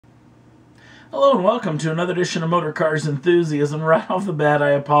Hello and welcome to another edition of Motor Cars Enthusiasm. Right off the bat, I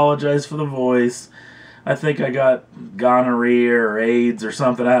apologize for the voice. I think I got gonorrhea or AIDS or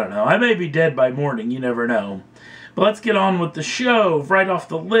something, I don't know. I may be dead by morning, you never know. But let's get on with the show. Right off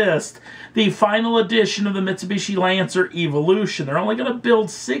the list, the final edition of the Mitsubishi Lancer Evolution. They're only going to build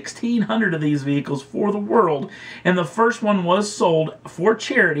 1,600 of these vehicles for the world, and the first one was sold for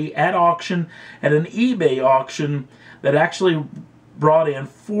charity at auction, at an eBay auction that actually brought in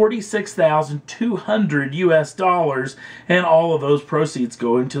 $46,200 US, and all of those proceeds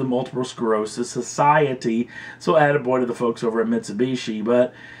go into the Multiple Sclerosis Society. So attaboy to the folks over at Mitsubishi,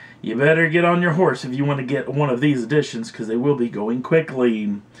 but you better get on your horse if you want to get one of these editions, because they will be going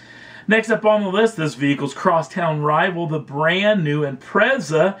quickly. Next up on the list, this vehicle's crosstown rival, the brand new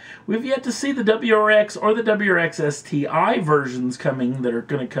Impreza. We've yet to see the WRX or the WRX STI versions coming that are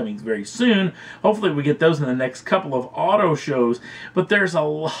going to come very soon. Hopefully we get those in the next couple of auto shows. But there's a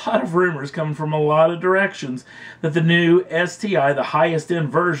lot of rumors coming from a lot of directions that the new STI, the highest end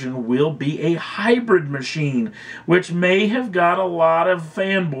version, will be a hybrid machine, which may have got a lot of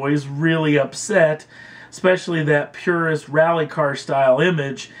fanboys really upset, especially that purist rally car style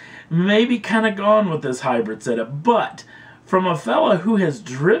image. Maybe kind of gone with this hybrid setup, but from a fella who has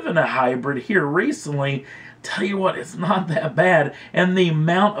driven a hybrid here recently, tell you what, it's not that bad, and the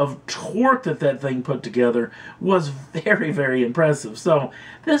amount of torque that that thing put together was very, very impressive. So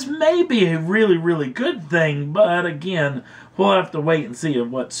this may be a really, really good thing, but again, we'll have to wait and see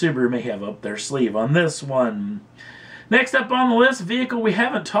what Subaru may have up their sleeve on this one. Next up on the list, vehicle we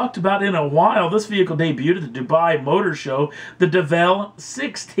haven't talked about in a while. This vehicle debuted at the Dubai Motor Show, the Devel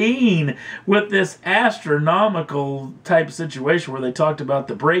 16, with this astronomical type of situation where they talked about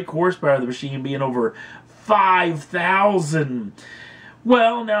the brake horsepower of the machine being over 5,000.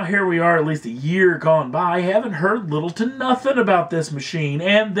 Well, now here we are, at least a year gone by, haven't heard little to nothing about this machine,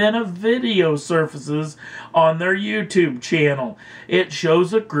 and then a video surfaces on their YouTube channel. It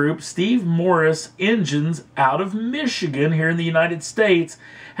shows a group, Steve Morris Engines, out of Michigan, here in the United States,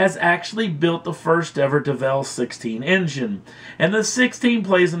 has actually built the first ever Devel 16 engine. And the 16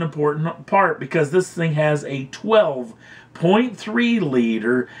 plays an important part because this thing has a 12.3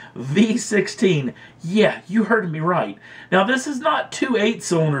 liter V16. Yeah, you heard me right. Now, this is not two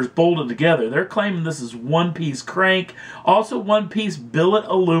 8-cylinders bolted together. They're claiming this is one-piece crank, also one-piece billet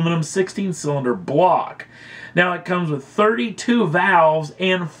aluminum 16-cylinder block. Now, it comes with 32 valves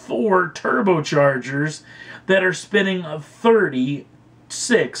and 4 turbochargers that are spinning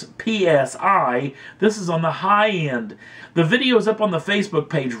 36 PSI. This is on the high end. The video is up on the Facebook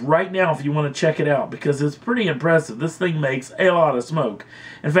page right now if you want to check it out, because it's pretty impressive. This thing makes a lot of smoke.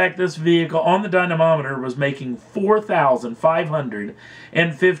 In fact, this vehicle on the dynamometer was making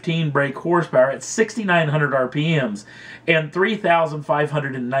 4,515 brake horsepower at 6,900 RPMs and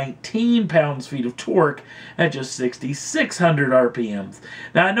 3,519 pounds-feet of torque at just 6,600 RPMs.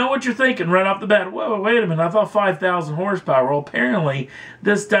 Now, I know what you're thinking right off the bat. Whoa, wait a minute, I thought 5,000 horsepower. Well, apparently,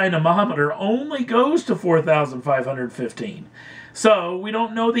 this dynamometer only goes to 4,515. So, we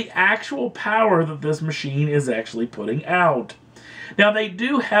don't know the actual power that this machine is actually putting out. Now, they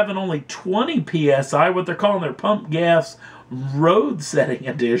do have an only 20 PSI, what they're calling their pump gas road setting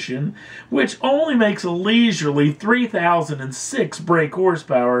edition, which only makes a leisurely 3,006 brake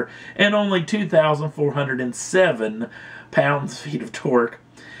horsepower and only 2,407 pounds-feet of torque.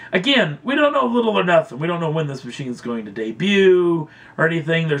 Again, we don't know little or nothing. We don't know when this machine is going to debut or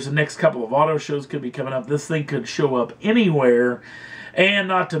anything. There's the next couple of auto shows could be coming up. This thing could show up anywhere. And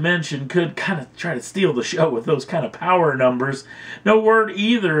not to mention, could kind of try to steal the show with those kind of power numbers. No word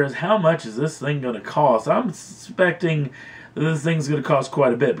either as how much is this thing going to cost. I'm suspecting that this thing's going to cost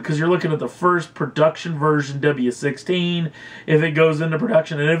quite a bit, because you're looking at the first production version W16 if it goes into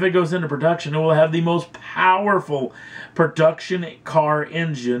production. And if it goes into production, it will have the most powerful production car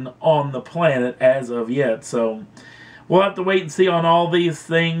engine on the planet as of yet. So we'll have to wait and see on all these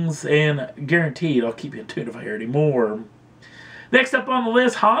things, and guaranteed I'll keep you in tune if I hear any more. Next up on the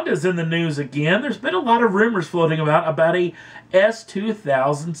list, Honda's in the news again. There's been a lot of rumors floating about a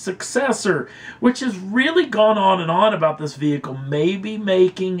S2000 successor, which has really gone on and on about this vehicle maybe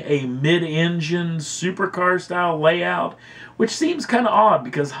making a mid-engine supercar-style layout, which seems kind of odd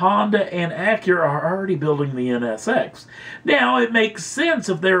because Honda and Acura are already building the NSX. Now, it makes sense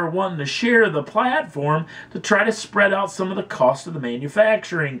if they were wanting to share the platform to try to spread out some of the cost of the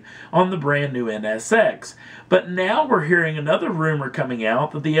manufacturing on the brand new NSX. But now we're hearing another rumor coming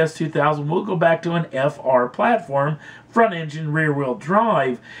out that the S2000 will go back to an FR platform, front engine, rear wheel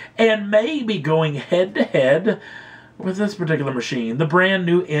drive, and maybe going head to head with this particular machine, the brand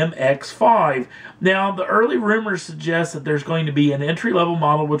new MX-5. Now, the early rumors suggest that there's going to be an entry-level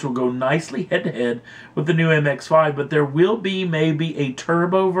model which will go nicely head-to-head with the new MX-5, but there will be maybe a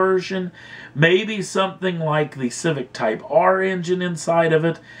turbo version, maybe something like the Civic Type R engine inside of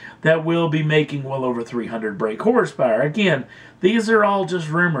it that will be making well over 300 brake horsepower. Again, these are all just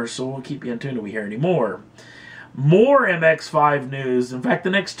rumors, so we'll keep you in tune if we hear any more. More MX-5 news. In fact, the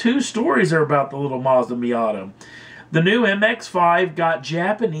next two stories are about the little Mazda Miata. The new MX-5 got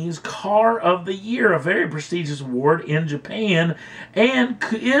Japanese Car of the Year, a very prestigious award in Japan, and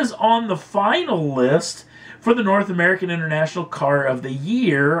is on the final list for the North American International Car of the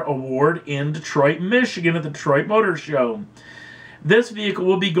Year award in Detroit, Michigan at the Detroit Motor Show. This vehicle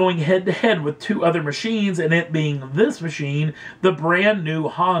will be going head-to-head with two other machines, and it being this machine, the brand new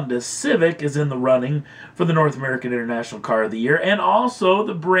Honda Civic is in the running for the North American International Car of the Year, and also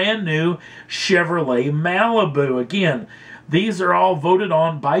the brand new Chevrolet Malibu. Again, these are all voted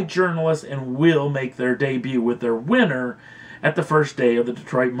on by journalists and will make their debut with their winner at the first day of the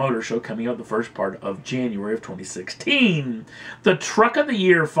Detroit Motor Show coming up the first part of January of 2016. The Truck of the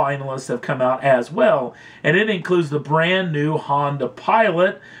Year finalists have come out as well, and it includes the brand new Honda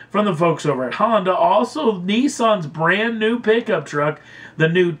Pilot from the folks over at Honda. Also, Nissan's brand new pickup truck, the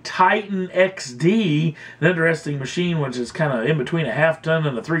new Titan XD, an interesting machine which is kind of in between a half-ton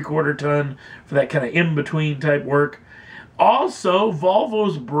and a three-quarter ton for that kind of in-between type work. Also,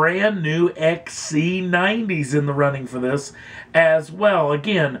 Volvo's brand new XC90s in the running for this as well.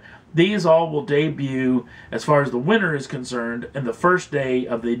 Again, these all will debut, as far as the winner is concerned, in the first day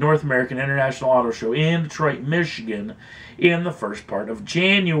of the North American International Auto Show in Detroit, Michigan, in the first part of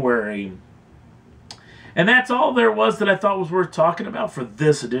January. And that's all there was that I thought was worth talking about for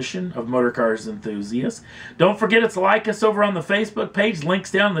this edition of Motor Cars Enthusiasts. Don't forget to like us over on the Facebook page.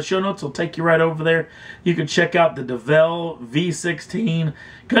 Links down in the show notes will take you right over there. You can check out the Devel V16.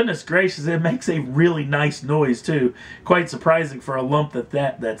 Goodness gracious, it makes a really nice noise too. Quite surprising for a lump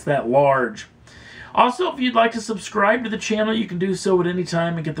that's that large. Also, if you'd like to subscribe to the channel, you can do so at any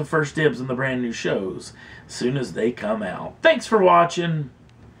time and get the first dibs on the brand new shows as soon as they come out. Thanks for watching.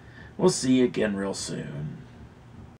 We'll see you again real soon.